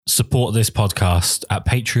Support this podcast at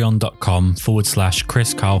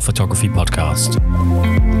patreon.com/Kris Karl Photography Podcast.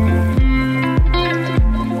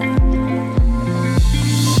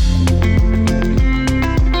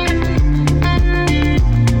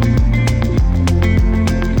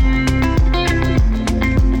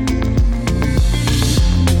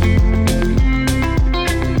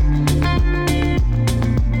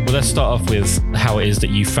 Let's start off with how it is that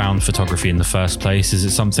you found photography in the first place. Is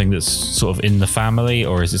it something that's sort of in the family,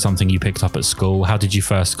 or is it something you picked up at school? How did you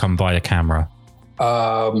first come by a camera?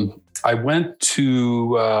 I went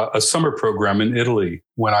to a summer program in Italy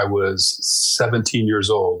when I was 17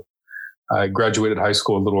 years old. I graduated high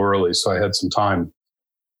school a little early, so I had some time.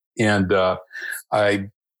 And I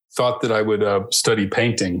thought that I would study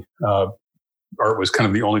painting. Art was kind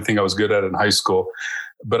of the only thing I was good at in high school,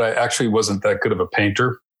 but I actually wasn't that good of a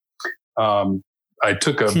painter. I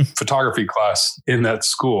took a photography class in that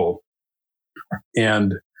school,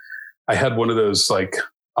 and I had one of those like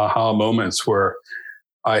aha moments where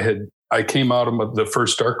I came out of the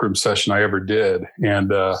first darkroom session I ever did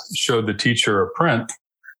and showed the teacher a print,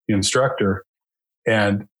 the instructor,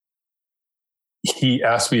 and he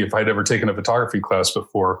asked me if I'd ever taken a photography class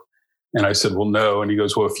before. And I said, well, no. And he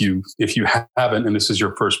goes, well, if you haven't, and this is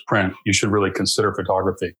your first print, you should really consider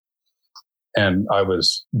photography. And I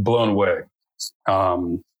was blown away.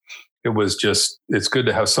 It's good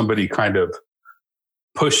to have somebody kind of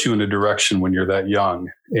push you in a direction when you're that young.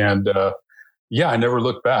 And I never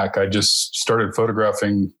looked back. I just started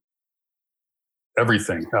photographing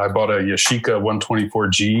everything. I bought a Yashica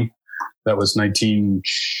 124G. That was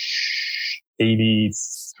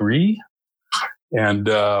 1983. And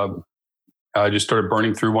I just started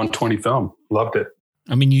burning through 120 film. Loved it.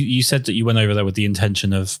 I mean, you said that you went over there with the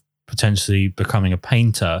intention of potentially becoming a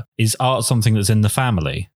painter. Is art something that's in the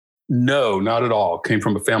family? No, not at all. Came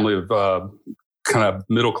from a family of kind of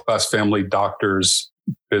middle-class family, doctors,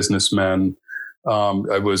 businessmen.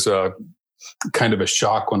 I was kind of a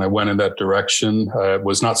shock when I went in that direction.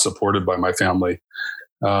 Was not supported by my family.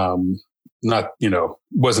 Wasn't a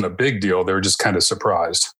big deal. They were just kind of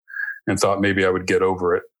surprised and thought maybe I would get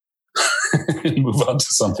over it and move on to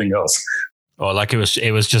something else. Or like it was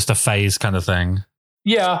just a phase kind of thing.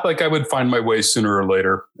 Yeah, like I would find my way sooner or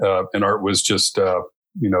later. And art was just,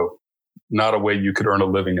 not a way you could earn a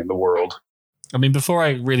living in the world. I mean, before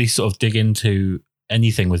I really sort of dig into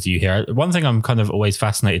anything with you here, one thing I'm kind of always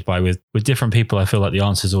fascinated by with different people, I feel like the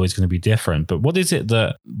answer is always going to be different. But what is it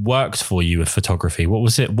that worked for you with photography? What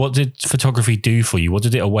was it? What did photography do for you? What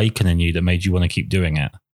did it awaken in you that made you want to keep doing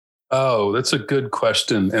it? Oh, that's a good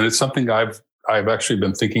question. And it's something I've actually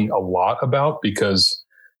been thinking a lot about because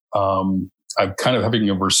I'm kind of having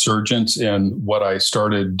a resurgence in what I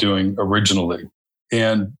started doing originally.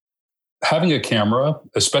 And having a camera,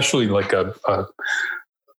 especially like the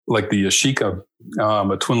Yashica,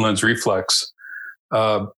 a twin lens reflex,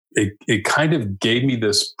 it kind of gave me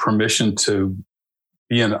this permission to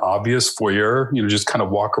be an obvious voyeur, just kind of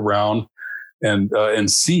walk around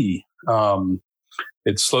and see.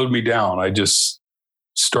 It slowed me down. I just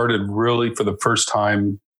started really for the first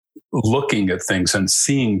time looking at things and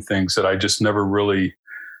seeing things that I just never really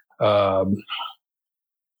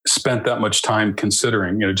spent that much time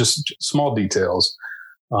considering, just small details.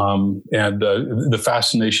 And the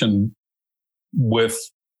fascination with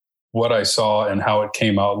what I saw and how it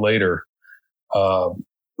came out later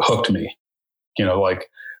hooked me. Like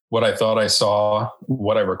what I thought I saw,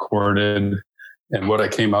 what I recorded, and what I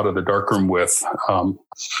came out of the darkroom with,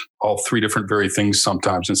 all three different very things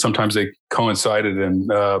sometimes. And sometimes they coincided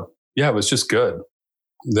and it was just good.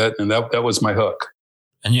 That was my hook.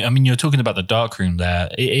 And you're talking about the darkroom there.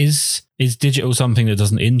 Is digital something that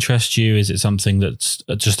doesn't interest you? Is it something that's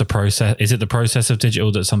just a process? Is it the process of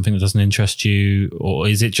digital that's something that doesn't interest you? Or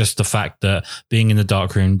is it just the fact that being in the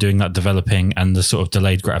darkroom, doing that developing and the sort of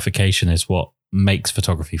delayed gratification is what makes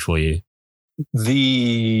photography for you?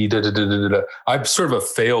 I'm sort of a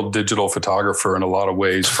failed digital photographer in a lot of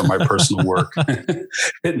ways for my personal work. I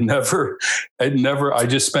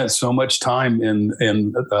just spent so much time in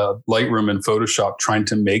Lightroom and Photoshop trying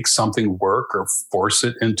to make something work or force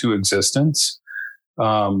it into existence.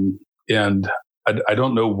 And I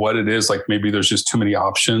don't know what it is. Like maybe there's just too many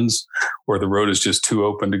options or the road is just too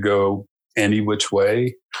open to go any which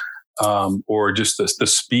way. Or just the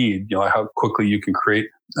speed, how quickly you can create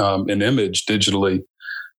an image digitally.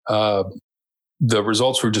 The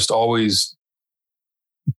results were just always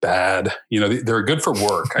bad. They're good for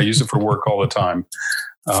work. I use it for work all the time.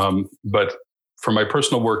 But for my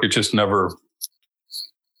personal work, it just never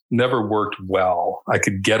worked well. I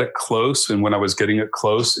could get it close. And when I was getting it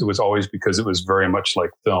close, it was always because it was very much like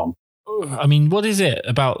film. I mean, what is it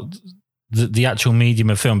about the actual medium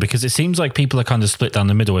of film? Because it seems like people are kind of split down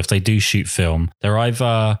the middle. If they do shoot film, they're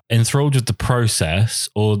either enthralled with the process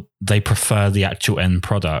or they prefer the actual end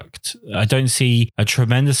product. I don't see a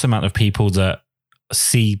tremendous amount of people that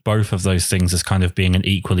see both of those things as kind of being an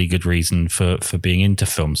equally good reason for being into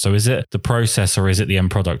film. So is it the process or is it the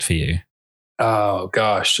end product for you? Oh,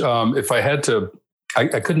 gosh. If I had to, I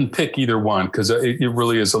couldn't pick either one because it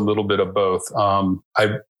really is a little bit of both.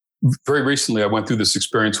 Very recently, I went through this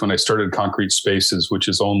experience when I started Concrete Spaces, which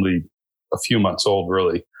is only a few months old,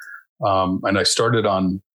 really. And I started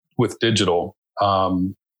with digital.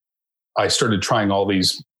 I started trying all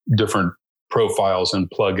these different profiles and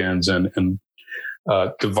plugins and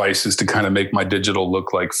devices to kind of make my digital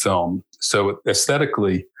look like film. So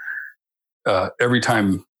aesthetically, every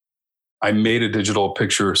time I made a digital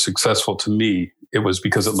picture successful to me, it was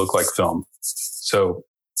because it looked like film. So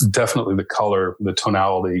definitely the color, the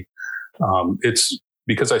tonality. It's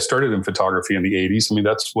because I started in photography in the 80s. I mean,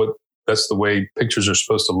 that's the way pictures are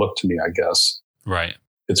supposed to look to me, I guess. Right.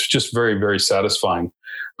 It's just very, very satisfying.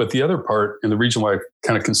 But the other part, and the reason why I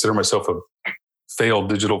kind of consider myself a failed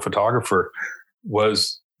digital photographer,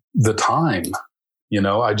 was the time.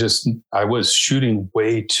 I was shooting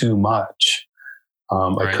way too much.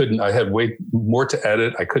 Right. I had way more to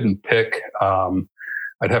edit. I couldn't pick.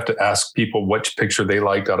 I'd have to ask people which picture they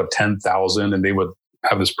liked out of 10,000, and they would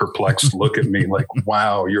have this perplexed look at me like,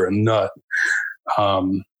 wow, you're a nut.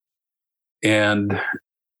 And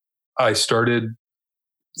I started,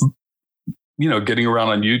 getting around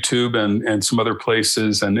on YouTube and some other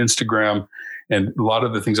places and Instagram. And a lot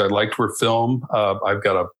of the things I liked were film. I've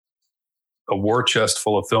got a war chest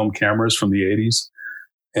full of film cameras from the 80s.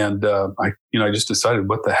 And I just decided,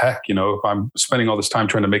 what the heck, if I'm spending all this time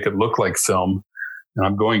trying to make it look like film and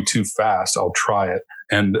I'm going too fast, I'll try it.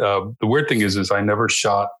 And the weird thing is I never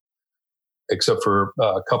shot, except for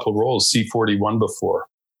a couple of rolls, C41 before.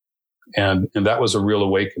 And that was a real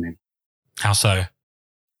awakening. How so?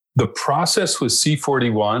 The process with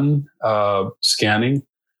C41 scanning,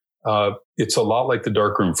 it's a lot like the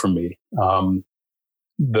darkroom for me.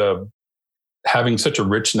 Having such a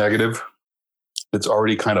rich negative that's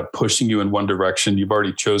already kind of pushing you in one direction. You've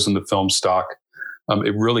already chosen the film stock.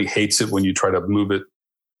 It really hates it when you try to move it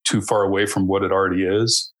too far away from what it already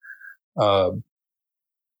is. For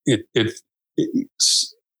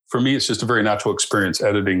me, it's just a very natural experience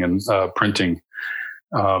editing and printing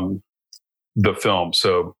the film.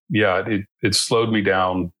 So yeah, it slowed me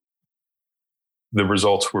down. The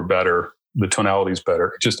results were better. The tonality's better.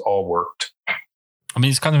 It just all worked. I mean,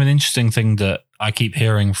 it's kind of an interesting thing that I keep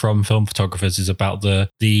hearing from film photographers is about the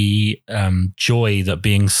joy that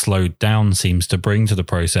being slowed down seems to bring to the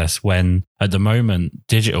process, when at the moment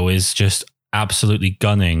digital is just absolutely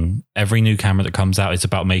gunning. Every new camera that comes out is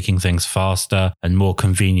about making things faster and more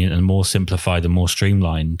convenient and more simplified and more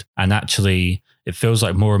streamlined. And actually, it feels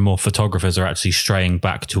like more and more photographers are actually straying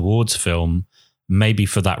back towards film, maybe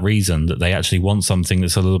for that reason, that they actually want something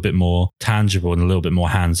that's a little bit more tangible and a little bit more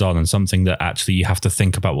hands-on, and something that actually you have to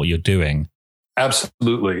think about what you're doing.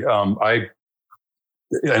 Absolutely. And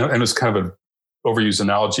it's kind of an overused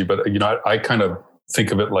analogy, but I kind of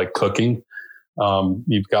think of it like cooking.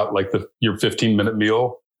 You've got like your 15-minute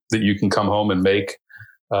meal that you can come home and make.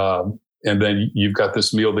 And then you've got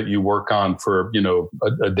this meal that you work on for,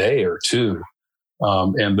 a day or two.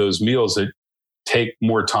 And those meals that take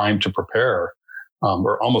more time to prepare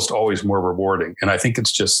are almost always more rewarding. And I think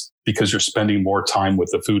it's just because you're spending more time with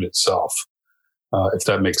the food itself, if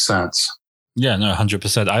that makes sense. Yeah, no,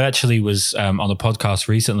 100%. I actually was on a podcast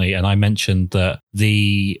recently, and I mentioned that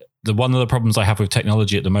the one of the problems I have with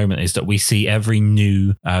technology at the moment is that we see every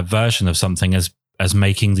new version of something as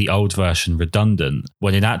making the old version redundant,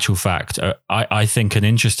 when in actual fact, I think an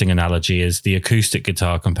interesting analogy is the acoustic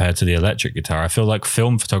guitar compared to the electric guitar. I feel like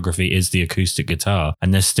film photography is the acoustic guitar,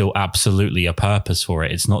 and there's still absolutely a purpose for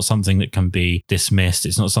it. It's not something that can be dismissed.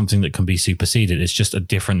 It's not something that can be superseded. It's just a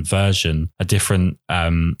different version, a different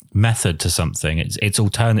method to something. It's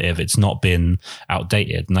alternative. It's not been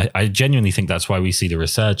outdated. And I genuinely think that's why we see the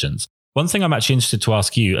resurgence. One thing I'm actually interested to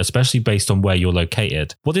ask you, especially based on where you're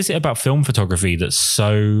located, what is it about film photography that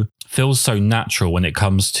feels so natural when it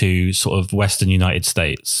comes to sort of Western United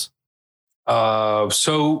States?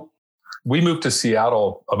 So we moved to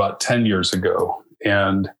Seattle about 10 years ago,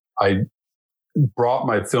 and I brought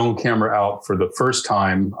my film camera out for the first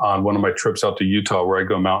time on one of my trips out to Utah, where I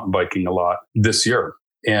go mountain biking a lot, this year.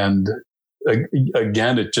 And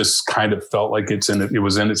again, it just kind of felt like it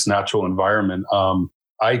was in its natural environment.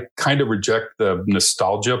 I kind of reject the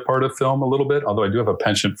nostalgia part of film a little bit, although I do have a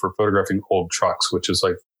penchant for photographing old trucks, which is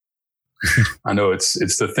like I know it's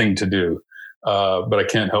the thing to do, but I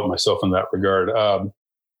can't help myself in that regard.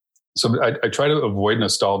 So I try to avoid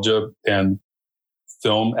nostalgia and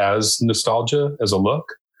film as nostalgia as a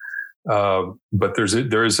look. But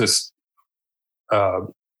there is this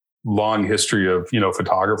long history of,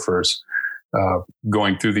 photographers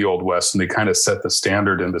going through the Old West, and they kind of set the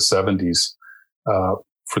standard in the 70s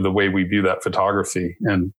for the way we view that photography.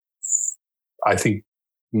 And I think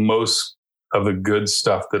most of the good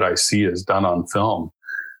stuff that I see is done on film,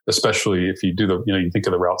 especially if you do you think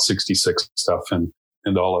of the Route 66 stuff and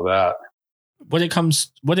all of that. When it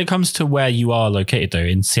comes to where you are located though,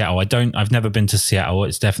 in Seattle, I've never been to Seattle.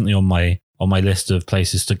 It's definitely on my list of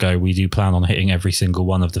places to go. We do plan on hitting every single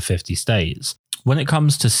one of the 50 states. When it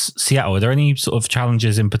comes to Seattle, are there any sort of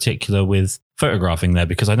challenges in particular with photographing there?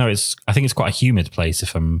 Because I think it's quite a humid place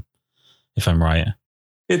if I'm right.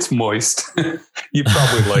 It's moist. You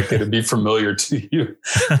probably like it. It'd be familiar to you.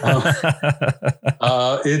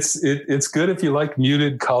 It's good if you like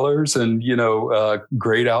muted colors and,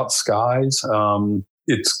 grayed out skies.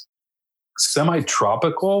 It's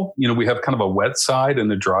semi-tropical. We have kind of a wet side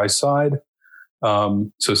and a dry side.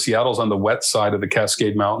 So Seattle's on the wet side of the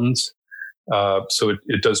Cascade Mountains. So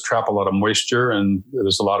it does trap a lot of moisture, and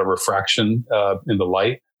there's a lot of refraction in the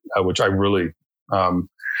light, which I really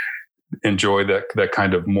enjoy that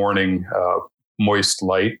kind of morning moist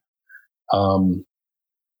light.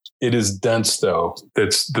 It is dense, though.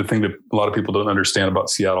 That's the thing that a lot of people don't understand about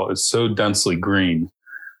Seattle. It's so densely green.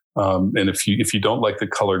 And if you don't like the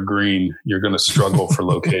color green, you're going to struggle for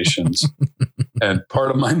locations. And part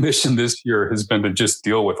of my mission this year has been to just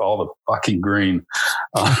deal with all the fucking green.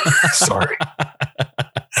 Sorry.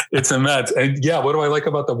 It's immense. And yeah, what do I like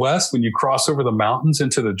about the West? When you cross over the mountains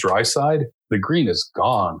into the dry side, the green is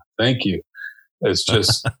gone. Thank you. It's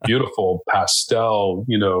just beautiful pastel,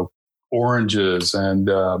 oranges and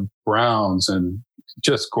browns and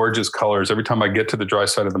just gorgeous colors. Every time I get to the dry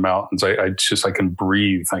side of the mountains, I can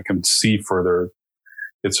breathe. I can see further.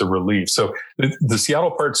 It's a relief. So the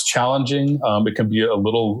Seattle part's challenging. It can be a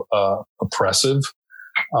little oppressive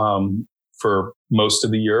for most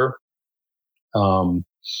of the year.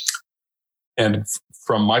 And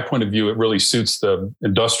from my point of view, it really suits the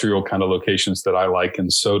industrial kind of locations that I like in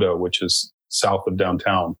SoDo, which is south of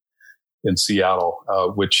downtown in Seattle,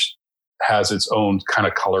 which has its own kind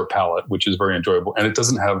of color palette, which is very enjoyable. And it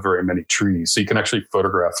doesn't have very many trees. So you can actually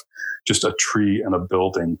photograph just a tree and a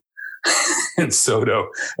building in SoDo,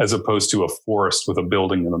 as opposed to a forest with a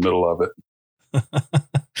building in the middle of it.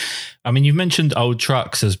 I mean, you mentioned old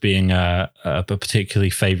trucks as being a particularly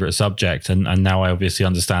favorite subject. And now I obviously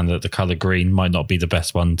understand that the color green might not be the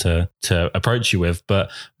best one to approach you with.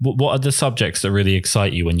 But what are the subjects that really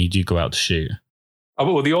excite you when you do go out to shoot?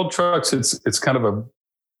 Oh, well, the old trucks, it's kind of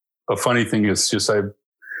a funny thing. It's just, I've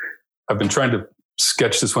been trying to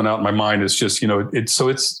sketch this one out in my mind. It's just,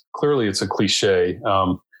 it's clearly it's a cliche.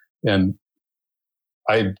 And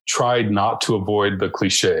I tried not to avoid the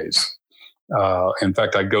cliches. In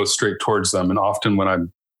fact, I go straight towards them. And often when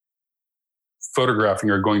I'm photographing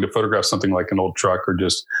or going to photograph something like an old truck or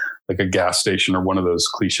just like a gas station or one of those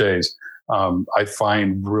cliches, I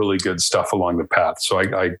find really good stuff along the path. So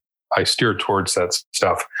I steer towards that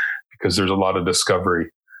stuff because there's a lot of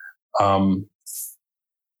discovery.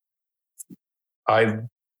 I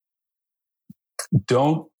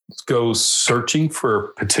don't go searching for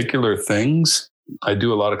particular things. I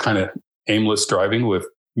do a lot of kind of aimless driving with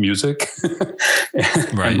music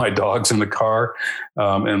and my dogs in the car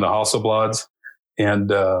and the Hasselblads.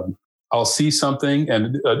 And I'll see something.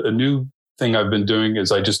 And a new thing I've been doing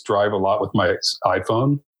is I just drive a lot with my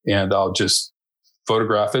iPhone, and I'll just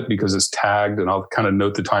photograph it because it's tagged, and I'll kind of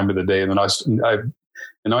note the time of the day. And then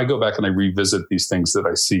I go back and I revisit these things that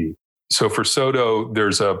I see. So for SoDo,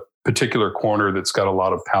 there's a particular corner that's got a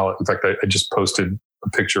lot of palette. In fact, I just posted a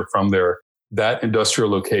picture from there. That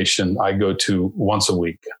industrial location I go to once a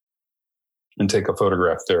week and take a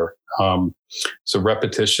photograph there. So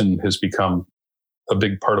repetition has become a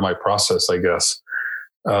big part of my process, I guess.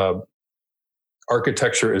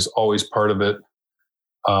 Architecture is always part of it.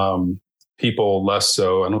 People less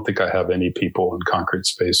so. I don't think I have any people in concrete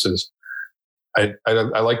spaces. I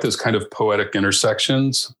like those kind of poetic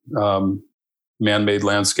intersections, man-made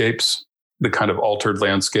landscapes, the kind of altered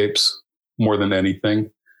landscapes more than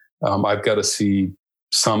anything. I've got to see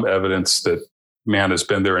some evidence that man has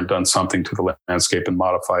been there and done something to the landscape and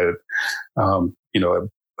modified it.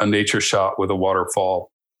 A nature shot with a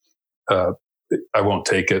waterfall, I won't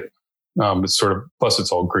take it. It's sort of, plus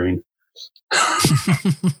it's all green.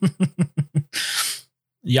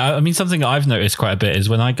 Yeah, I mean, something I've noticed quite a bit is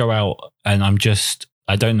when I go out and I'm just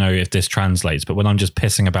I don't know if this translates, but when I'm just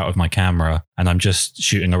pissing about with my camera and I'm just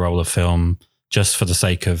shooting a roll of film just for the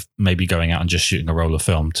sake of maybe going out and just shooting a roll of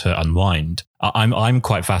film to unwind, I'm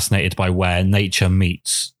quite fascinated by where nature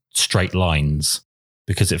meets straight lines,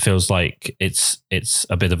 because it feels like it's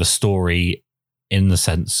a bit of a story in the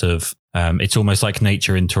sense of it's almost like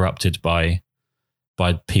nature interrupted by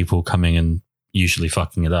people coming and usually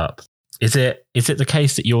fucking it up. Is it the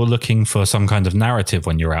case that you're looking for some kind of narrative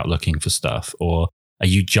when you're out looking for stuff, or are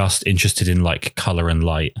you just interested in like color and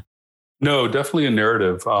light? No, definitely a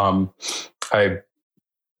narrative. I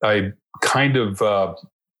kind of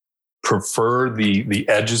prefer the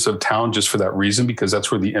edges of town just for that reason, because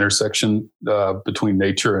that's where the intersection between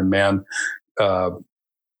nature and man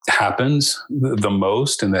happens the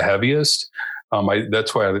most and the heaviest.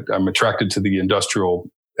 That's why I'm attracted to the industrial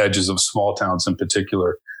edges of small towns in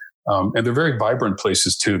particular. And they're very vibrant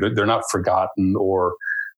places too. They're not forgotten or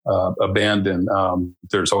abandoned.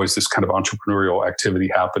 There's always this kind of entrepreneurial activity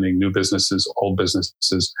happening, new businesses, old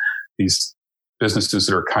businesses, these businesses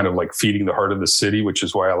that are kind of like feeding the heart of the city, which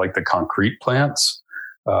is why I like the concrete plants,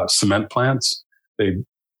 cement plants. I'm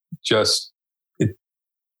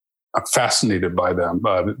fascinated by them.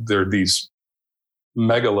 They're these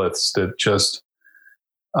megaliths that just,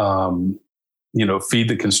 feed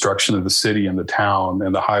the construction of the city and the town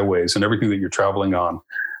and the highways and everything that you're traveling on.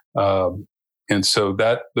 And so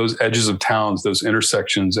those edges of towns, those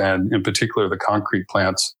intersections, and in particular the concrete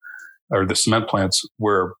plants or the cement plants,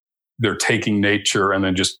 where they're taking nature and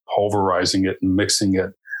then just pulverizing it and mixing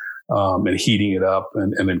it and heating it up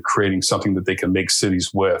and then creating something that they can make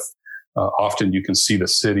cities with. Often you can see the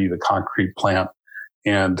city, the concrete plant,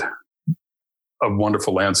 and a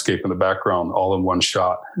wonderful landscape in the background all in one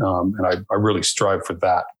shot. And I really strive for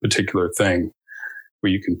that particular thing,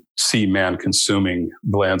 where you can see man consuming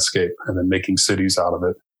the landscape and then making cities out of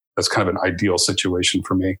it. That's kind of an ideal situation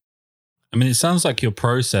for me. I mean, it sounds like your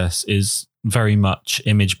process is very much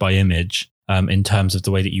image by image in terms of the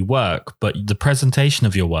way that you work, but the presentation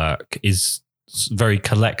of your work is very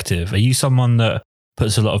collective. Are you someone that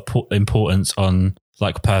puts a lot of importance on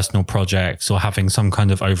like personal projects or having some kind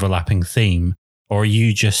of overlapping theme? Or are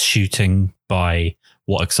you just shooting by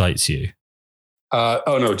what excites you?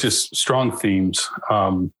 No, just strong themes.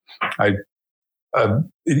 In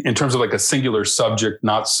terms of like a singular subject,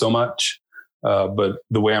 not so much. But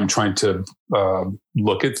the way I'm trying to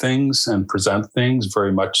look at things and present things,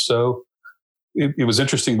 very much so. It was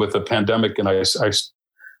interesting with the pandemic, and I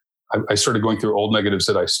started going through old negatives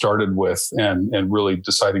that I started with, and really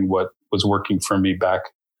deciding what was working for me back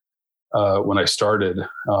when I started.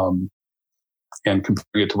 And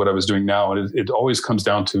comparing it to what I was doing now. And it always comes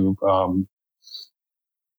down to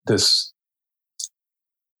this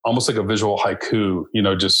almost like a visual haiku,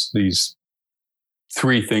 just these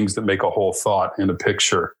three things that make a whole thought in a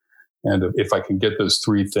picture. And if I can get those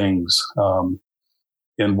three things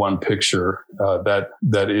in one picture,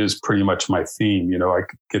 that is pretty much my theme. I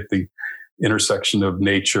could get the intersection of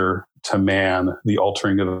nature to man, the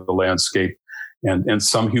altering of the landscape, and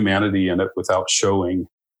some humanity in it without showing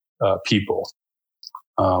people.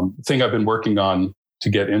 Thing I've been working on to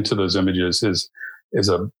get into those images is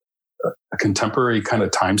a contemporary kind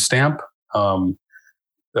of timestamp. I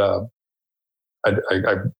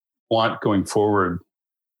want going forward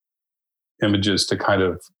images to kind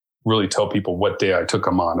of really tell people what day I took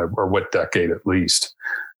them on, or what decade at least,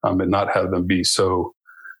 and not have them be so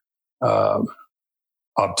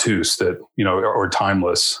obtuse that or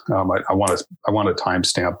timeless. I want a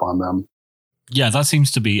timestamp on them. Yeah, that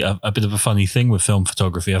seems to be a bit of a funny thing with film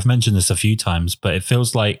photography. I've mentioned this a few times, but it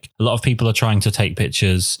feels like a lot of people are trying to take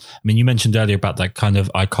pictures. I mean, you mentioned earlier about that kind of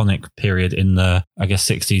iconic period in the, I guess,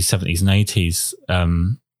 60s, 70s and 80s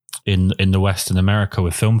in the Western America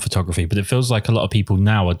with film photography. But it feels like a lot of people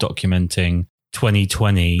now are documenting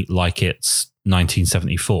 2020 like it's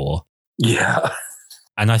 1974. Yeah.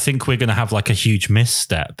 And I think we're going to have like a huge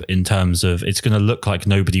misstep in terms of it's going to look like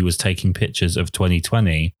nobody was taking pictures of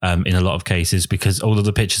 2020 in a lot of cases, because all of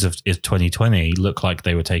the pictures of 2020 look like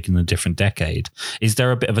they were taken in a different decade. Is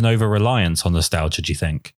there a bit of an over-reliance on nostalgia, do you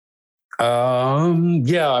think?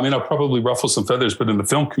 Yeah, I mean, I'll probably ruffle some feathers, but in the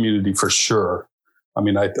film community, for sure. I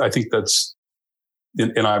mean, I think that's,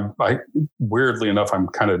 and I weirdly enough, I'm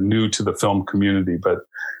kind of new to the film community, but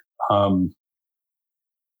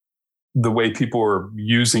the way people are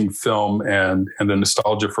using film and the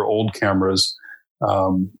nostalgia for old cameras,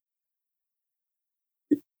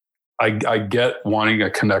 I get wanting a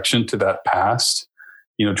connection to that past,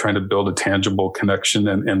 trying to build a tangible connection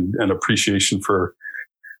and appreciation for,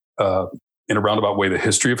 in a roundabout way, the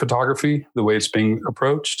history of photography, the way it's being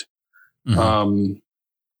approached. Mm-hmm.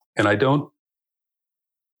 And I don't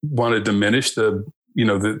want to diminish the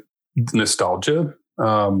nostalgia,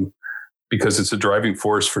 because it's a driving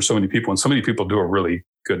force for so many people, and so many people do a really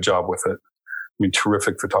good job with it. I mean,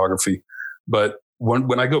 terrific photography. But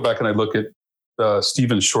when I go back and I look at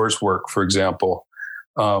Stephen Shore's work, for example,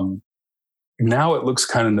 now it looks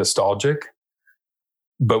kind of nostalgic.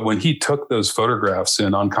 But when he took those photographs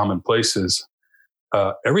in Uncommon Places,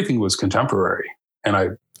 everything was contemporary. And I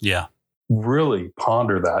really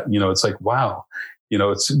ponder that. It's like, wow,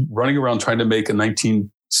 it's running around trying to make a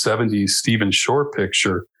 1970s Stephen Shore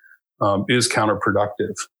picture is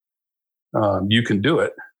counterproductive. You can do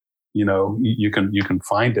it, you can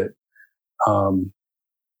find it.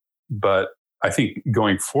 But I think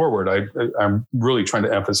going forward, I'm really trying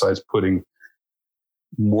to emphasize putting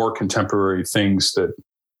more contemporary things that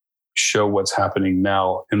show what's happening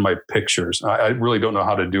now in my pictures. I really don't know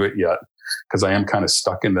how to do it yet because I am kind of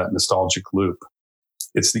stuck in that nostalgic loop.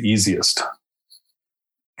 It's the easiest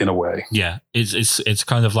in a way. Yeah, it's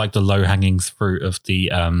kind of like the low hanging fruit of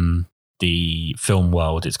the film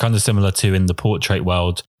world. It's kind of similar to in the portrait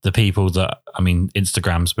world, the people that,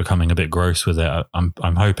 Instagram's becoming a bit gross with it.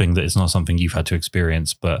 I'm hoping that it's not something you've had to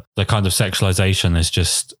experience, but the kind of sexualization is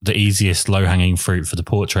just the easiest low hanging fruit for the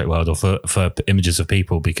portrait world or for images of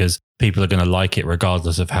people, because people are going to like it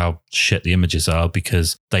regardless of how shit the images are,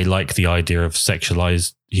 because they like the idea of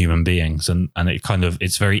sexualized human beings. And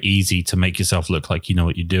it's very easy to make yourself look like you know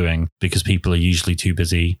what you're doing because people are usually too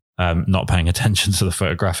busy not paying attention to the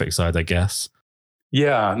photographic side, I guess.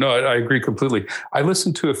 Yeah, no, I agree completely. I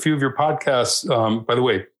listened to a few of your podcasts. By the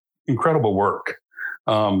way, incredible work.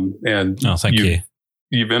 Thank you.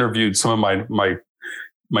 You've interviewed some of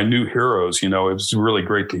my new heroes. It was really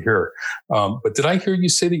great to hear. But did I hear you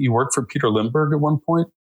say that you worked for Peter Lindbergh at one point?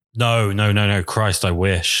 No. Christ, I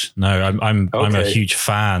wish. No, I'm a huge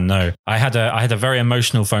fan. No, I had a very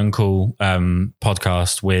emotional phone call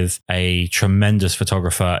podcast with a tremendous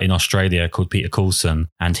photographer in Australia called Peter Coulson,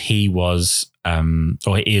 and he was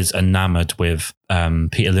he is enamored with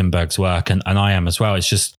Peter Lindbergh's work, and I am as well. It's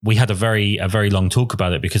just we had a very long talk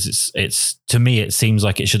about it because it's to me it seems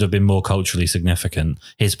like it should have been more culturally significant.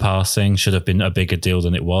 His passing should have been a bigger deal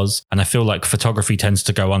than it was, and I feel like photography tends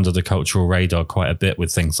to go under the cultural radar quite a bit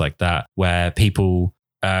with things like that, where people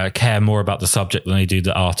care more about the subject than they do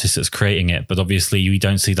the artist that's creating it. But obviously you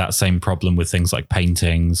don't see that same problem with things like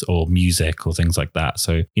paintings or music or things like that.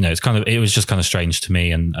 So, it was just kind of strange to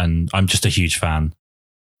me, and I'm just a huge fan.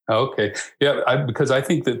 Okay. Yeah. Because I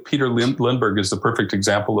think that Peter Lindbergh is the perfect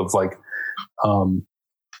example of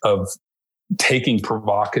of taking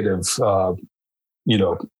provocative,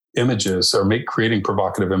 images or creating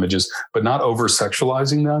provocative images, but not over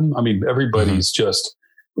sexualizing them. Everybody's just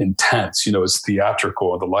intense, it's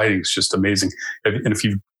theatrical. The lighting's just amazing. And if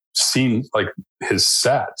you've seen his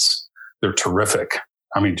sets, they're terrific.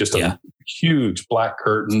 Just huge black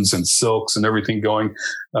curtains and silks and everything going.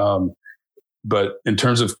 But in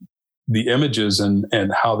terms of the images and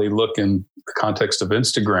how they look in the context of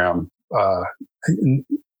Instagram,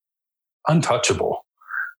 untouchable.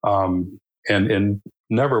 And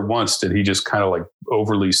never once did he just kind of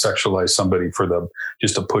overly sexualize somebody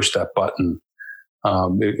just to push that button.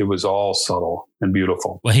 It was all subtle and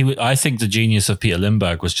beautiful. Well, I think the genius of Peter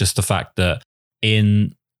Lindbergh was just the fact that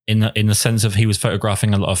in the sense of he was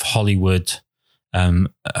photographing a lot of Hollywood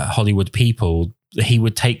people, he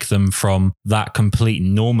would take them from that complete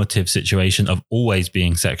normative situation of always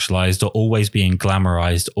being sexualized or always being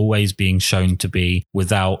glamorized, always being shown to be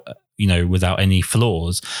without any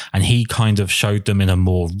flaws. And he kind of showed them in a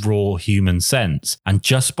more raw human sense. And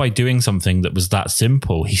just by doing something that was that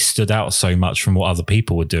simple, he stood out so much from what other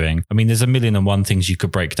people were doing. There's a million and one things you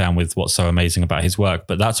could break down with what's so amazing about his work,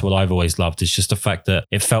 but that's what I've always loved, is just the fact that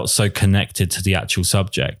it felt so connected to the actual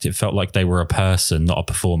subject. It felt like they were a person, not a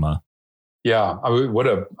performer. Yeah. It would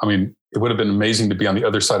have been amazing to be on the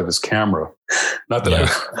other side of his camera. Not that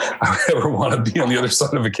I would ever want to be on the other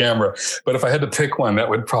side of a camera, but if I had to pick one, that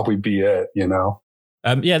would probably be it,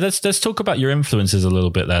 Let's talk about your influences a little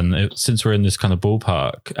bit then, since we're in this kind of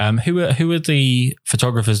ballpark. Who are the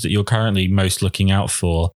photographers that you're currently most looking out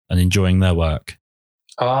for and enjoying their work?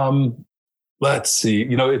 Let's see.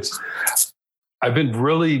 I've been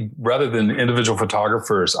really, rather than individual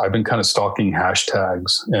photographers, I've been kind of stalking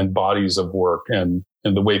hashtags and bodies of work and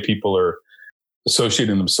the way people are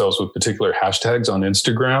associating themselves with particular hashtags on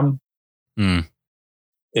Instagram.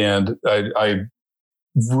 And I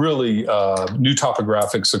really, new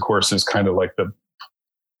topographics, of course, is kind of like the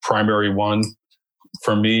primary one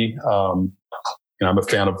for me. I'm a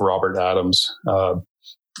fan of Robert Adams and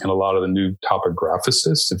a lot of the new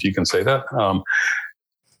topographicists, if you can say that.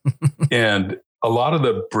 And a lot of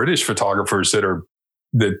the British photographers that are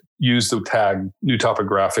that use the tag new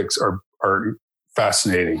topographics are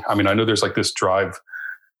fascinating. I mean, I know there's like this drive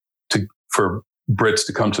for Brits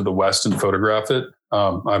to come to the West and photograph it.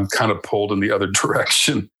 I'm kind of pulled in the other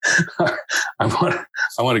direction. I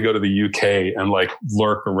want to go to the UK and like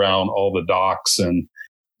lurk around all the docks and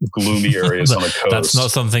gloomy areas on the coast. That's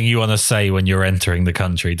not something you want to say when you're entering the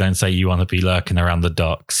country. Don't say you want to be lurking around the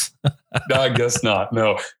docks. No, I guess not.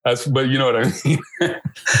 No, but you know what I mean.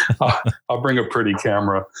 I'll bring a pretty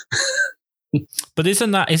camera. But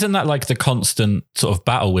isn't that like the constant sort of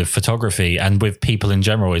battle with photography and with people in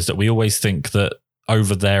general, is that we always think that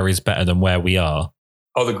over there is better than where we are?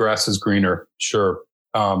 Oh, the grass is greener. Sure.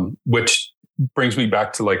 Which brings me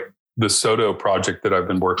back to like the Soto project that I've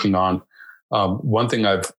been working on. One thing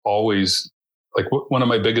I've always, like one of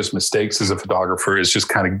my biggest mistakes as a photographer is just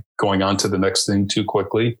kind of going on to the next thing too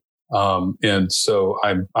quickly. And so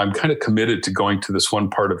I'm kind of committed to going to this one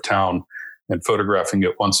part of town and photographing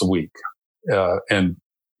it once a week. And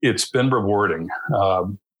it's been rewarding.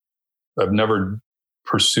 I've never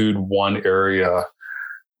pursued one area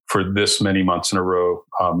for this many months in a row,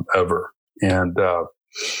 ever. And,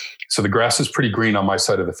 so the grass is pretty green on my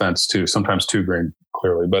side of the fence too, sometimes too green,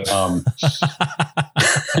 clearly, but,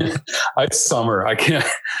 it's summer.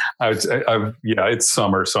 It's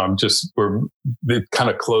summer. So it kind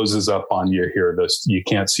of closes up on you here. You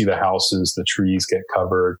can't see the houses, the trees get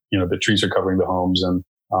covered, the trees are covering the homes and,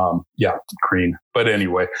 green. But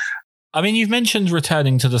anyway, I mean, you've mentioned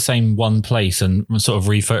returning to the same one place and sort of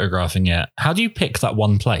rephotographing it. How do you pick that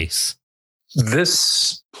one place?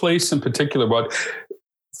 This place in particular,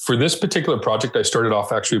 for this particular project, I started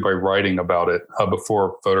off actually by writing about it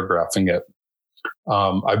before photographing it.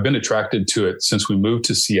 I've been attracted to it since we moved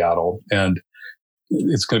to Seattle, and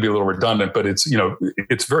it's going to be a little redundant, but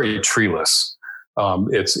it's very treeless.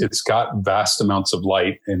 It's got vast amounts of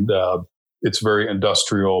light, and it's very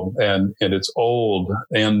industrial, and it's old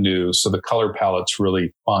and new. So the color palette's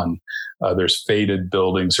really fun. There's faded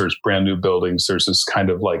buildings, there's brand new buildings. There's this kind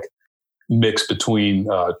of like mix between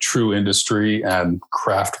true industry and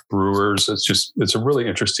craft brewers. It's a really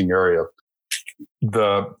interesting area.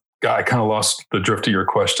 I kind of lost the drift of your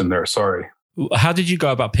question there. Sorry. How did you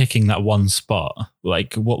go about picking that one spot?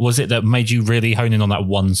 Like, what was it that made you really hone in on that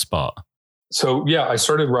one spot? So yeah, I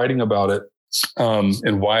started writing about it.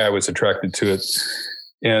 And why I was attracted to it.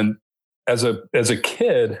 And as a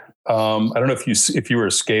kid, I don't know if you were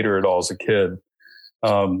a skater at all as a kid,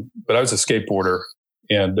 but I was a skateboarder,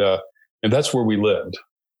 and that's where we lived,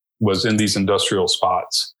 was in these industrial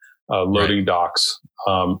spots, loading docks,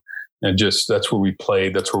 and just that's where we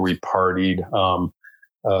played, that's where we partied.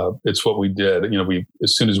 It's what we did.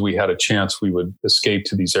 As soon as we had a chance, we would escape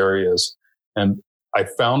to these areas, and I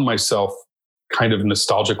found myself kind of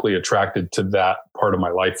nostalgically attracted to that part of my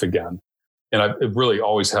life again. And I really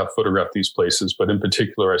always have photographed these places, but in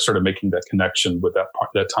particular, I started making that connection with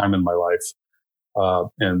that time in my life.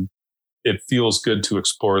 And it feels good to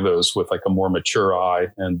explore those with like a more mature eye.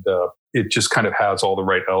 And it just kind of has all the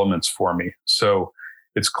right elements for me. So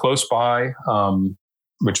it's close by,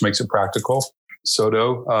 which makes it practical.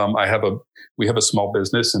 Soto, we have a small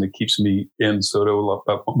business, and it keeps me in Soto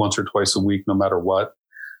about once or twice a week, no matter what.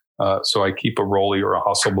 So I keep a Rolly or a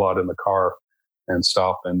Hasselblad in the car and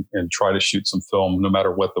stop and try to shoot some film, no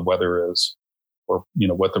matter what the weather is or,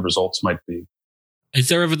 what the results might be. Is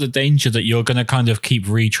there ever the danger that you're going to kind of keep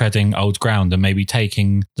retreading old ground and maybe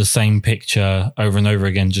taking the same picture over and over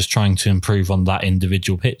again, just trying to improve on that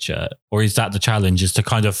individual picture? Or is that the challenge, is to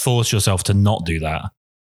kind of force yourself to not do that?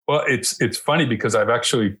 Well, it's funny because I've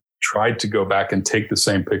actually tried to go back and take the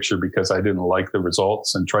same picture because I didn't like the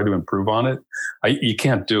results and try to improve on it. You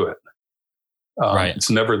can't do it. Right.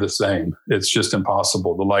 It's never the same. It's just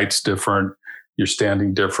impossible. The light's different. You're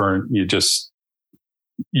standing different.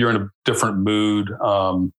 You're in a different mood.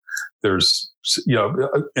 There's,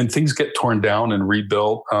 and things get torn down and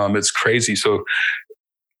rebuilt. It's crazy. So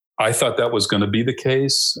I thought that was going to be the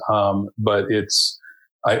case. But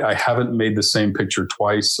I haven't made the same picture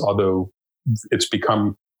twice, although it's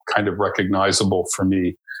become kind of recognizable for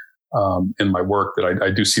me in my work that I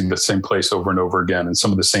do see the same place over and over again and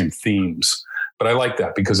some of the same themes. But I like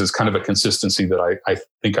that because it's kind of a consistency that I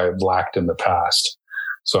think I've lacked in the past.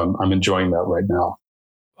 So I'm enjoying that right now.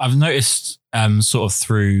 I've noticed sort of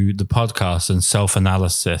through the podcast and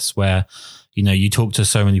self-analysis where, you talk to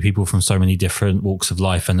so many people from so many different walks of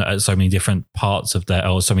life and at so many different parts of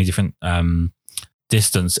so many different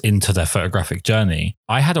distance into their photographic journey.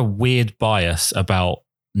 I had a weird bias about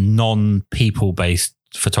non-people based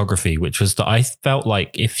photography, which was that I felt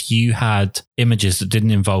like if you had images that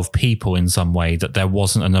didn't involve people in some way, that there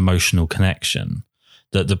wasn't an emotional connection.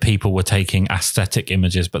 that the people were taking aesthetic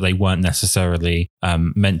images, but they weren't necessarily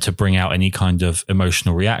meant to bring out any kind of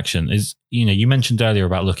emotional reaction. You mentioned earlier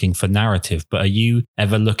about looking for narrative, but are you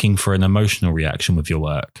ever looking for an emotional reaction with your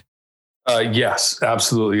work? Yes,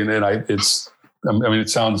 absolutely. It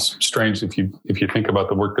sounds strange if you think about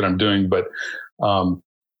the work that I'm doing, but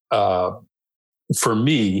for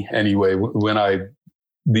me anyway,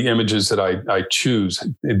 the images that I choose,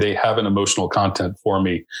 they have an emotional content for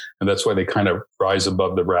me, and that's why they kind of rise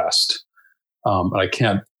above the rest. I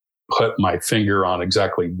can't put my finger on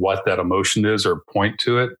exactly what that emotion is or point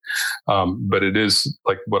to it, but it is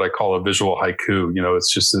like what I call a visual haiku.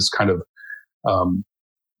 It's just this kind of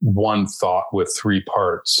one thought with three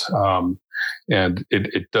parts, and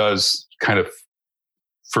it does kind of,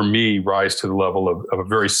 for me, rise to the level of a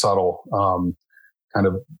very subtle kind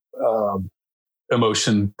of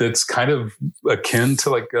emotion that's kind of akin to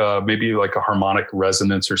like maybe like a harmonic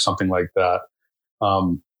resonance or something like that.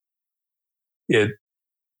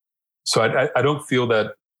 So I don't feel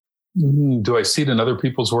that. Do I see it in other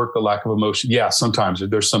people's work, the lack of emotion? Yeah, sometimes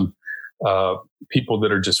there's some people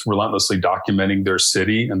that are just relentlessly documenting their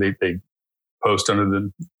city, and they post under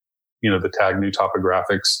the tag New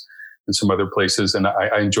Topographics and some other places. And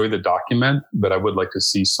I enjoy the document, but I would like to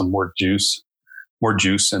see some more juice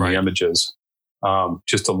in the images.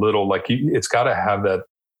 Just a little, like, it's got to have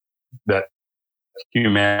that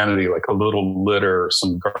humanity, like a little litter,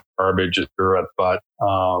 some garbage, but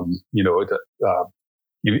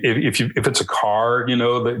if it's a car,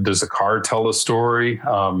 does the car tell a story?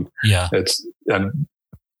 It's and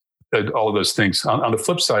all of those things. On the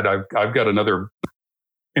flip side, I've got another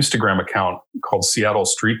Instagram account called Seattle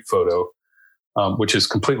Street Photo, which is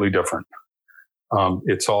completely different.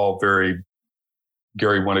 It's all very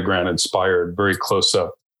Gary Winogrand inspired, very close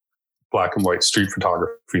up black and white street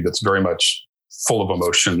photography that's very much full of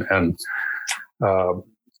emotion. And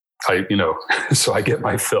so I get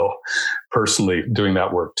my fill personally doing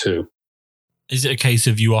that work too. Is it a case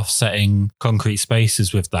of you offsetting concrete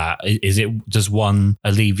spaces with that? Does one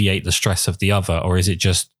alleviate the stress of the other, or is it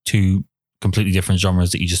just two completely different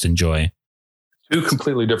genres that you just enjoy? Two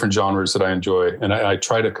completely different genres that I enjoy, and I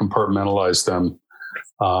try to compartmentalize them.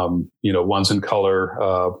 One's in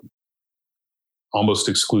color, almost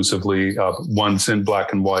exclusively. One's in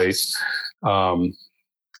black and white.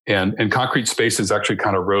 And concrete spaces actually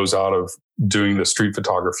kind of rose out of doing the street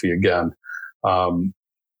photography again.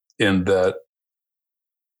 In that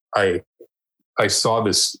I saw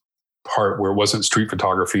this part where it wasn't street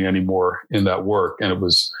photography anymore in that work. And it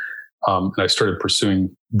was, and I started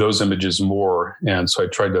pursuing those images more. And so I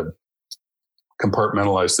tried to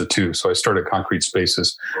compartmentalize the two. So I started concrete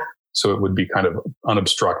spaces, so it would be kind of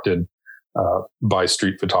unobstructed by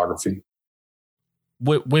street photography.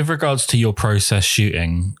 With regards to your process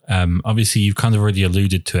shooting, obviously you've kind of already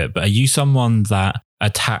alluded to it, but are you someone that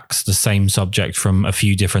attacks the same subject from a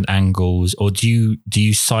few different angles, or do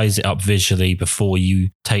you size it up visually before you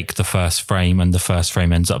take the first frame, and the first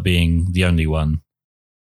frame ends up being the only one?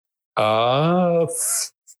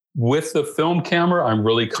 With the film camera, I'm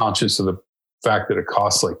really conscious of the fact that it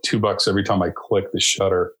costs like $2 every time I click the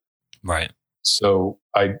shutter. Right. So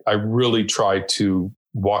I really try to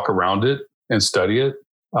walk around it and study it,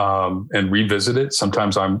 and revisit it.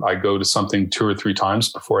 Sometimes I go to something 2 or 3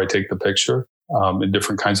 times before I take the picture, in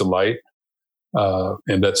different kinds of light.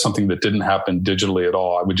 And that's something that didn't happen digitally at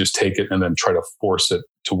all. I would just take it and then try to force it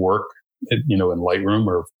to work, in Lightroom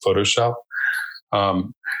or Photoshop.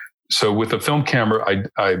 So with the film camera,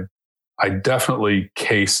 I definitely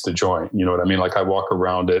case the joint. You know what I mean? Like, I walk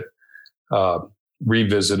around it,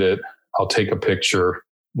 revisit it. I'll take a picture,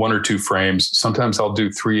 1 or 2 frames. Sometimes I'll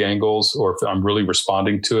do 3 angles, or if I'm really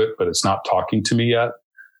responding to it, but it's not talking to me yet,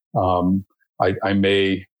 I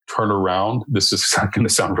may turn around. This is going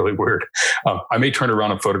to sound really weird. I may turn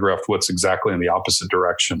around and photograph what's exactly in the opposite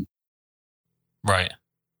direction. Right.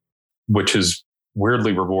 Which is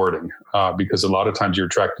weirdly rewarding, because a lot of times you're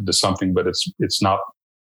attracted to something, but it's not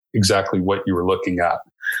exactly what you were looking at.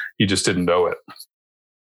 You just didn't know it.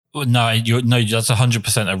 No, that's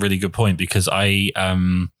 100% a really good point, because it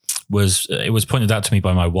was pointed out to me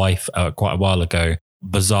by my wife quite a while ago,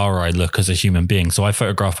 bizarre I look as a human being. So I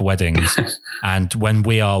photograph weddings and when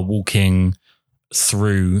we are walking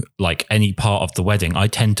through like any part of the wedding, I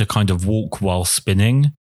tend to kind of walk while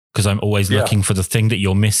spinning, because I'm always looking for the thing that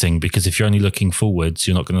you're missing, because if you're only looking forwards,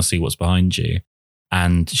 you're not going to see what's behind you.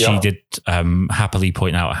 And she did happily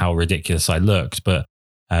point out how ridiculous I looked, but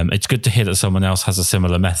it's good to hear that someone else has a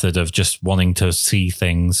similar method of just wanting to see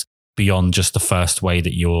things beyond just the first way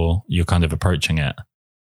that you're kind of approaching it.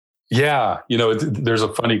 Yeah. There's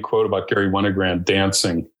a funny quote about Gary Winogrand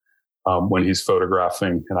dancing. when he's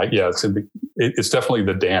photographing. And it's definitely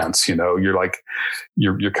the dance. You're like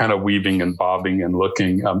you're kind of weaving and bobbing and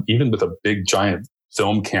looking, even with a big giant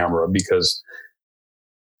film camera, because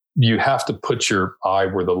you have to put your eye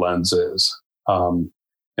where the lens is.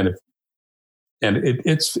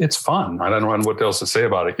 It's fun. I don't know what else to say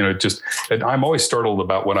about it. I'm always startled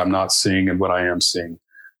about what I'm not seeing and what I am seeing.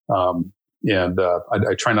 I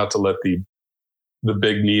try not to let the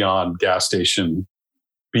big neon gas station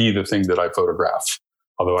be the thing that I photograph.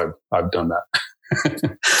 Although I've done that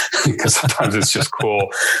because sometimes it's just cool.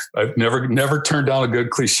 I've never turned down a good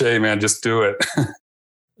cliche, man. Just do it.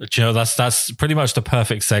 That's pretty much the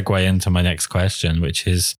perfect segue into my next question, which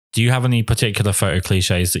is, do you have any particular photo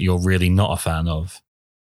cliches that you're really not a fan of?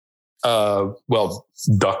 Well,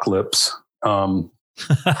 duck lips. Love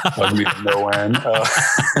me to no end. I'm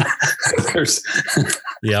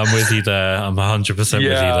with you there. I'm 100% with you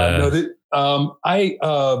there.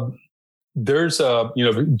 There's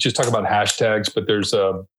just talk about hashtags, but there's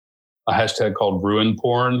a hashtag called ruin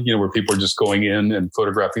porn, where people are just going in and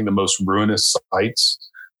photographing the most ruinous sites,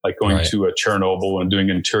 like going to a Chernobyl and doing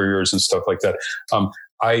interiors and stuff like that.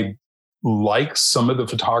 I like some of the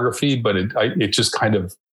photography, but it just kind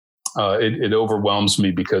of, it overwhelms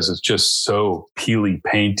me because it's just so peely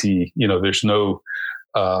painty. There's no,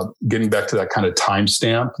 getting back to that kind of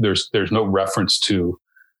timestamp. There's no reference to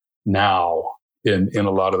now in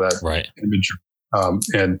a lot of that imagery.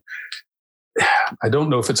 And I don't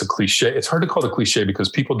know if it's a cliche. It's hard to call it a cliche because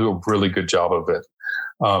people do a really good job of it.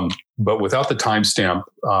 But without the timestamp,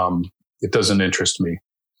 it doesn't interest me.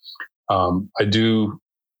 I do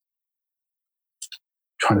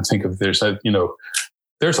trying to think if there's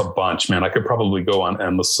a bunch, man. I could probably go on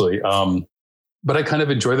endlessly. But I kind of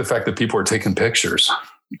enjoy the fact that people are taking pictures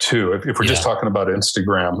too. If we're just talking about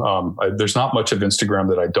Instagram, there's not much of Instagram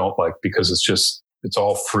that I don't like because it's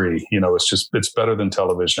all free. It's better than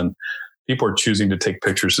television. People are choosing to take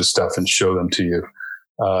pictures of stuff and show them to you.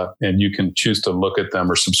 And you can choose to look at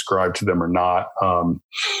them or subscribe to them or not.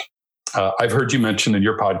 I've heard you mention in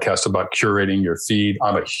your podcast about curating your feed.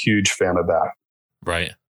 I'm a huge fan of that.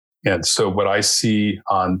 Right. And so what I see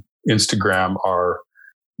on Instagram are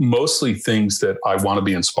mostly things that I want to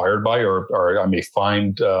be inspired by, or I may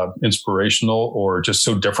find inspirational or just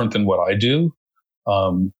so different than what I do.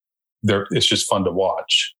 It's just fun to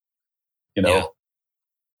watch,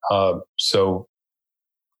 so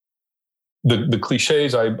the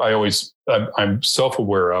cliches I'm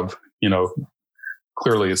self-aware of,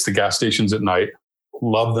 clearly it's the gas stations at night.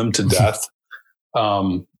 Love them to death.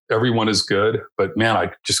 Everyone is good, but man,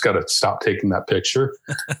 I just got to stop taking that picture.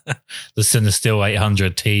 The Cinestill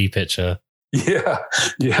 800T picture. Yeah.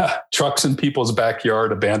 Trucks in people's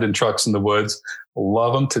backyard, abandoned trucks in the woods.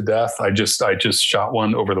 Love them to death. I just shot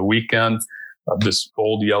one over the weekend of this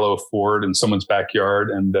old yellow Ford in someone's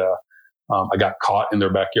backyard. And I got caught in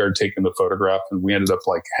their backyard taking the photograph, and we ended up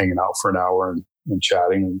like hanging out for an hour and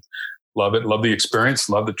chatting, and love it. Love the experience.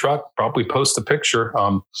 Love the truck. Probably post a picture.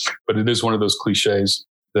 But it is one of those cliches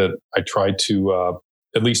that I try to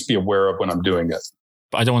at least be aware of when I'm doing it.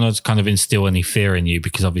 But I don't want to kind of instill any fear in you,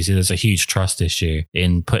 because obviously there's a huge trust issue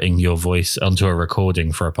in putting your voice onto a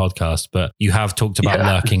recording for a podcast. But you have talked about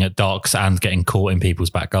lurking at docks and getting caught in people's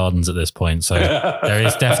back gardens at this point. So there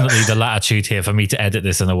is definitely the latitude here for me to edit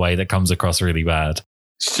this in a way that comes across really bad.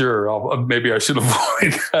 Sure. Maybe I should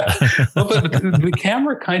avoid that. But the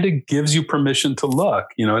camera kind of gives you permission to look,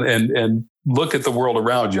 and look at the world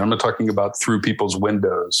around you. I'm not talking about through people's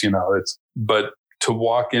windows, but to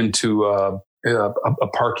walk into a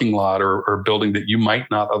parking lot or building that you might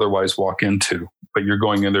not otherwise walk into, but you're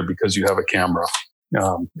going in there because you have a camera.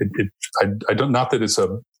 I don't, not that it's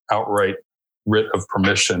a outright writ of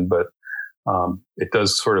permission, but it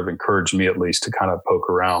does sort of encourage me at least to kind of poke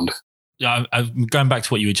around. Yeah, I'm going back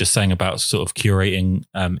to what you were just saying about sort of curating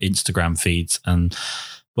Instagram feeds. And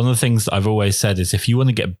one of the things that I've always said is, if you want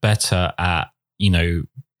to get better at,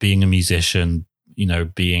 being a musician,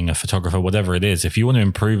 being a photographer, whatever it is, if you want to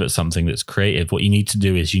improve at something that's creative, what you need to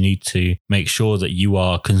do is you need to make sure that you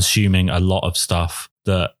are consuming a lot of stuff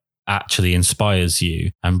that actually inspires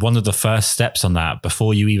you. And one of the first steps on that,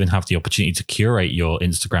 before you even have the opportunity to curate your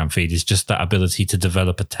Instagram feed, is just that ability to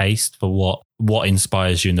develop a taste for what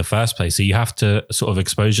inspires you in the first place. So you have to sort of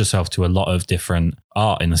expose yourself to a lot of different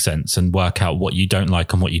art, in a sense, and work out what you don't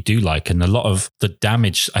like and what you do like. And a lot of the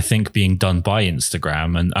damage, I think, being done by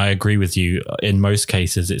Instagram, and I agree with you, in most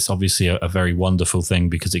cases, it's obviously a very wonderful thing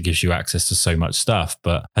because it gives you access to so much stuff.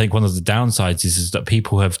 But I think one of the downsides is that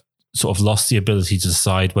people have sort of lost the ability to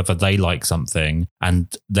decide whether they like something,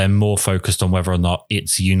 and they're more focused on whether or not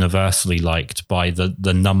it's universally liked by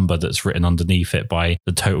the number that's written underneath it, by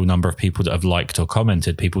the total number of people that have liked or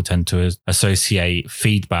commented. People tend to associate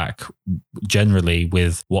feedback generally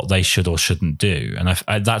with what they should or shouldn't do.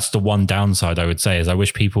 And that's the one downside I would say, is I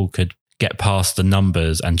wish people could get past the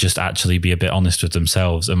numbers and just actually be a bit honest with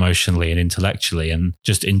themselves emotionally and intellectually, and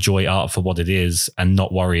just enjoy art for what it is, and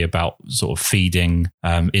not worry about sort of feeding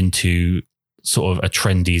into sort of a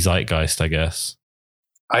trendy zeitgeist, I guess.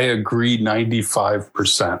 I agree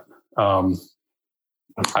 95%.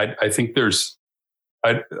 I think there's,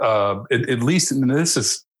 at least, and this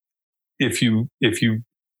is, if you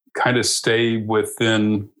kind of stay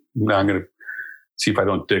within, now I'm going to see if I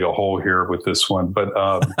don't dig a hole here with this one, but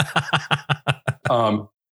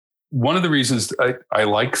one of the reasons I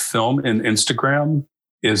like film and Instagram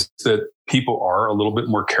is that people are a little bit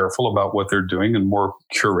more careful about what they're doing and more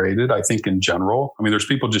curated, I think, in general. I mean, there's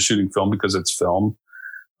people just shooting film because it's film,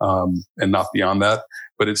 and not beyond that.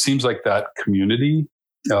 But it seems like that community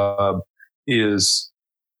is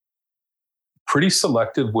pretty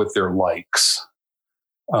selective with their likes.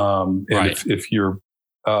 And right. if you're,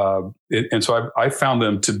 and so I found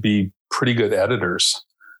them to be pretty good editors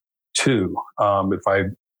too.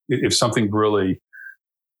 If something really,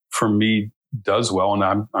 for me, does well, and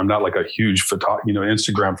I'm not like a huge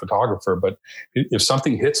Instagram photographer, but if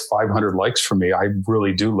something hits 500 likes for me, I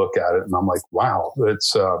really do look at it and I'm like, wow,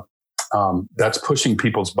 that's pushing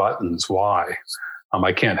people's buttons. Why?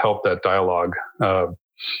 I can't help that dialogue.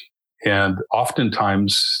 And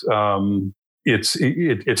oftentimes, it's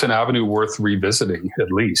an avenue worth revisiting,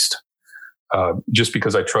 at least, just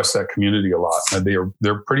because I trust that community a lot.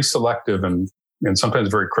 They're pretty selective and sometimes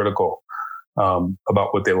very critical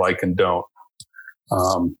about what they like and don't.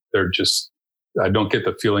 I don't get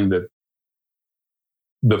the feeling that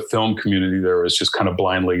the film community there is just kind of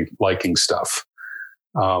blindly liking stuff.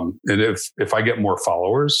 And if I get more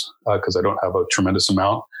followers, because I don't have a tremendous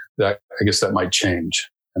amount, I guess that might change,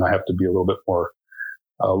 and I have to be a little bit more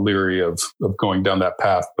leery of going down that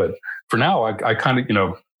path. But for now, I kind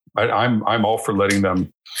of, I'm all for letting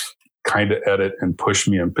them kind of edit and push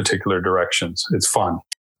me in particular directions. It's fun.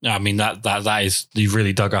 I mean, that is, you've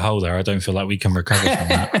really dug a hole there. I don't feel like we can recover from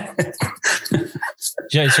that.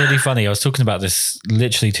 Yeah, it's really funny. I was talking about this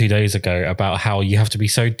literally 2 days ago, about how you have to be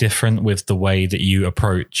so different with the way that you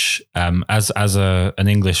approach, as an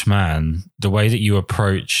English man, the way that you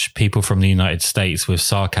approach people from the United States with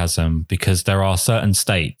sarcasm, because there are certain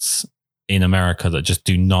states in America that just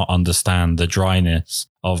do not understand the dryness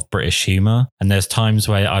of British humor. And there's times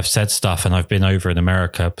where I've said stuff and I've been over in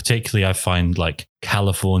America, particularly I find like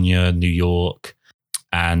California, New York.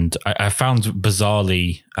 And I found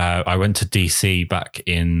bizarrely, I went to DC back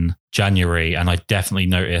in January, and I definitely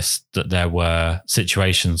noticed that there were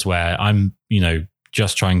situations where I'm,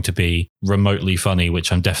 just trying to be remotely funny,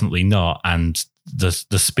 which I'm definitely not. And the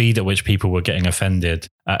speed at which people were getting offended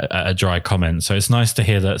at a dry comment. So it's nice to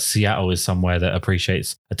hear that Seattle is somewhere that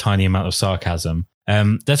appreciates a tiny amount of sarcasm.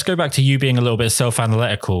 Let's go back to you being a little bit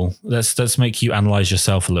self-analytical. Let's make you analyze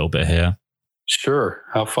yourself a little bit here. Sure.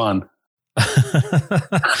 How fun.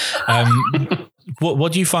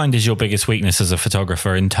 What do you find is your biggest weakness as a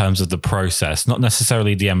photographer in terms of the process, not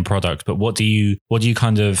necessarily the end product, but what do you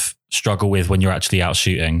kind of struggle with when you're actually out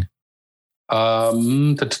shooting?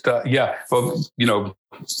 Yeah. Well,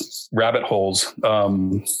 rabbit holes,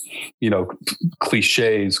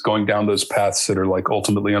 cliches, going down those paths that are like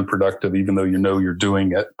ultimately unproductive, even though you're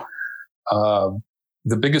doing it.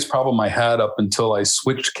 The biggest problem I had up until I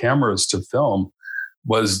switched cameras to film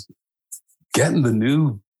was getting the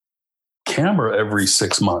new camera every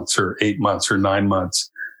 6 months or 8 months or 9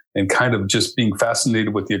 months, and kind of just being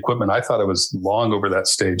fascinated with the equipment. I thought I was long over that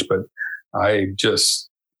stage, but I just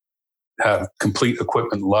have complete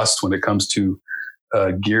equipment lust when it comes to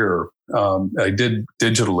gear. I did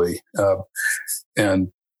digitally,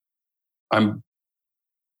 and I'm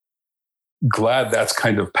glad that's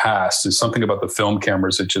kind of passed. There's something about the film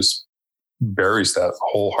cameras that just buries that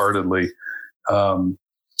wholeheartedly.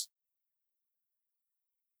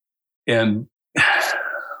 And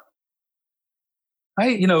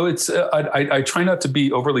I try not to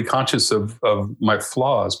be overly conscious of my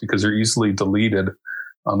flaws, because they're easily deleted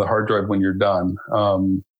on the hard drive when you're done.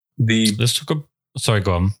 Sorry,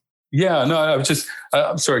 go on. Yeah, no,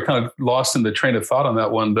 I'm sorry, kind of lost in the train of thought on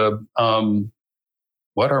that one.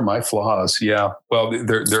 What are my flaws? Yeah, well,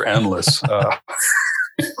 they're endless.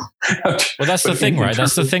 Well, that's the thing, right?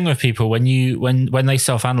 That's the thing with people. When they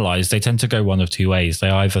self-analyze, they tend to go one of two ways. They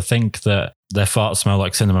either think that their farts smell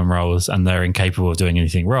like cinnamon rolls and they're incapable of doing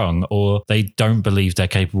anything wrong, or they don't believe they're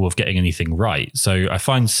capable of getting anything right. So I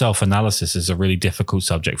find self-analysis is a really difficult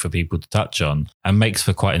subject for people to touch on and makes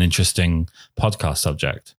for quite an interesting podcast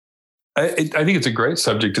subject. I think it's a great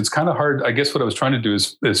subject. It's kind of hard. I guess what I was trying to do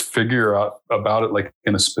is figure out about it like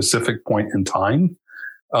in a specific point in time.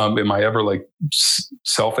 Am I ever like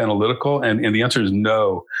self-analytical? And the answer is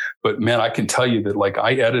no. But man, I can tell you that like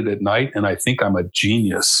I edit at night and I think I'm a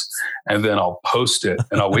genius. And then I'll post it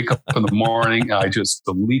and I'll wake up in the morning and I just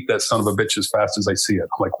delete that son of a bitch as fast as I see it. I'm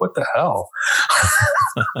like, what the hell?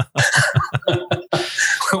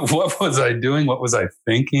 What was I doing? What was I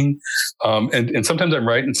thinking? And sometimes I'm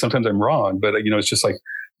right and sometimes I'm wrong. But, it's just like,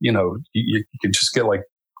 you can just get like,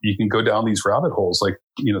 you can go down these rabbit holes, like,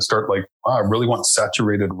 start like, wow, I really want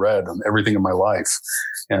saturated red on everything in my life.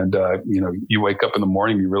 And, you wake up in the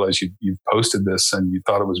morning, you realize you've posted this and you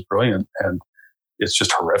thought it was brilliant and it's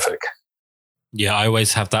just horrific. Yeah, I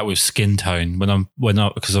always have that with skin tone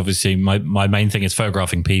because obviously my main thing is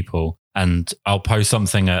photographing people, and I'll post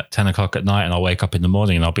something at 10 o'clock at night and I'll wake up in the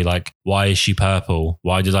morning and I'll be like, why is she purple?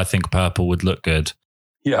 Why did I think purple would look good?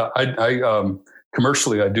 Yeah, I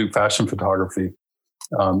commercially, I do fashion photography.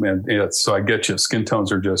 So I get you. Skin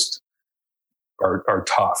tones are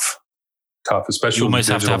tough, especially. You almost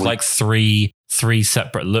have to have like three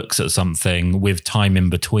separate looks at something with time in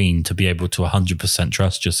between to be able to 100%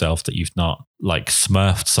 trust yourself that you've not like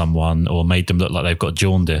smurfed someone or made them look like they've got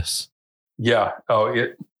jaundice. Yeah. Oh,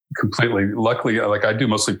 it completely. Luckily, like I do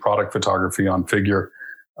mostly product photography on figure.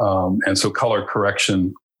 And so color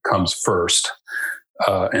correction comes first.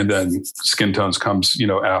 And then skin tones comes,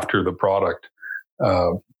 after the product.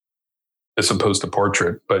 As opposed to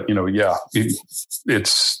portrait, but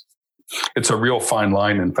it's a real fine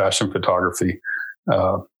line in fashion photography,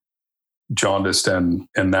 jaundiced and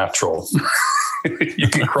natural. You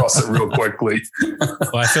can cross it real quickly.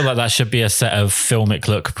 Well, I feel like that should be a set of filmic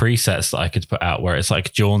look presets that I could put out where it's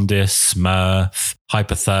like jaundice, smurf,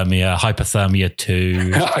 hypothermia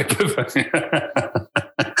 2.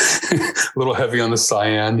 A little heavy on the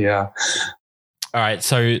cyan, yeah. All right,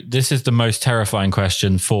 so this is the most terrifying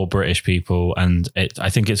question for British people, and I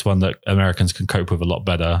think it's one that Americans can cope with a lot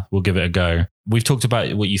better. We'll give it a go. We've talked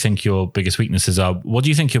about what you think your biggest weaknesses are. What do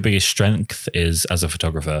you think your biggest strength is as a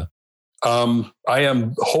photographer? I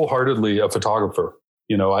am wholeheartedly a photographer.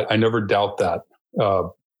 I never doubt that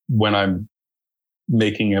when I'm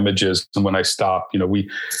making images and when I stop.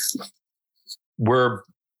 We're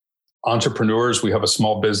entrepreneurs. We have a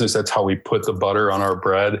small business. That's how we put the butter on our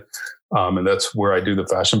bread. And that's where I do the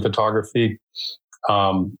fashion photography.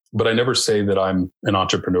 But I never say that I'm an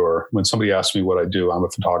entrepreneur. When somebody asks me what I do, I'm a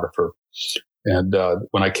photographer. And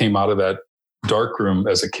when I came out of that darkroom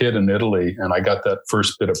as a kid in Italy, and I got that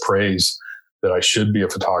first bit of praise that I should be a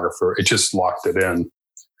photographer, it just locked it in.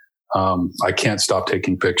 I can't stop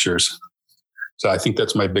taking pictures. So I think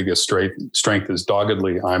that's my biggest strength is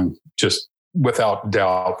doggedly. I'm just without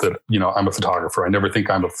doubt that, I'm a photographer. I never think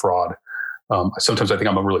I'm a fraud. Sometimes I think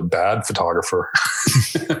I'm a really bad photographer,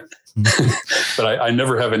 but I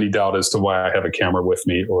never have any doubt as to why I have a camera with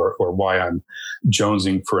me or why I'm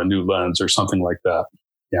jonesing for a new lens or something like that.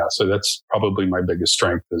 Yeah. So that's probably my biggest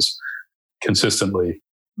strength is consistently.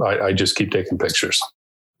 I just keep taking pictures.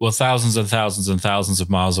 Well, thousands and thousands and thousands of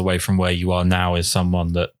miles away from where you are now is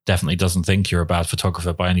someone that definitely doesn't think you're a bad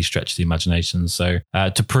photographer by any stretch of the imagination. So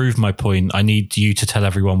to prove my point, I need you to tell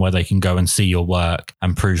everyone where they can go and see your work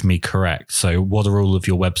and prove me correct. So what are all of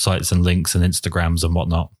your websites and links and Instagrams and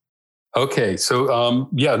whatnot? Okay. So,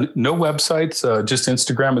 no websites, just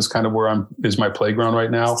Instagram is kind of where is my playground right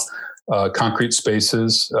now. Concrete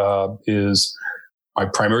Spaces is my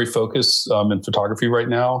primary focus in photography right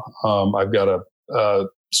now. I've got a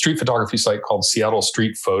street photography site called Seattle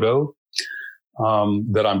Street Photo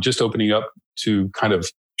that I'm just opening up to kind of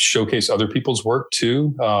showcase other people's work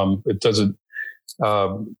too. It doesn't.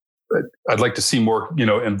 I'd like to see more,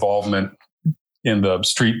 involvement in the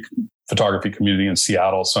street photography community in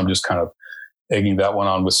Seattle. So I'm just kind of egging that one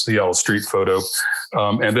on with Seattle Street Photo,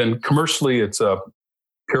 and then commercially, it's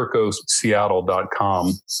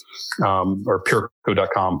pircoseattle.com or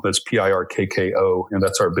pirco.com. That's PIRKKO, and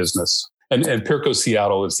that's our business. And Pirco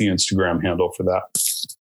Seattle is the Instagram handle for that.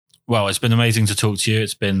 Well, it's been amazing to talk to you.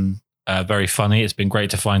 It's been very funny. It's been great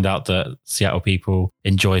to find out that Seattle people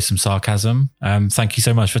enjoy some sarcasm. Thank you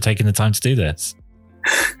so much for taking the time to do this.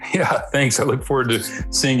 Yeah, thanks. I look forward to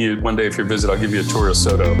seeing you one day if you visit. I'll give you a tour of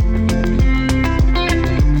Soto.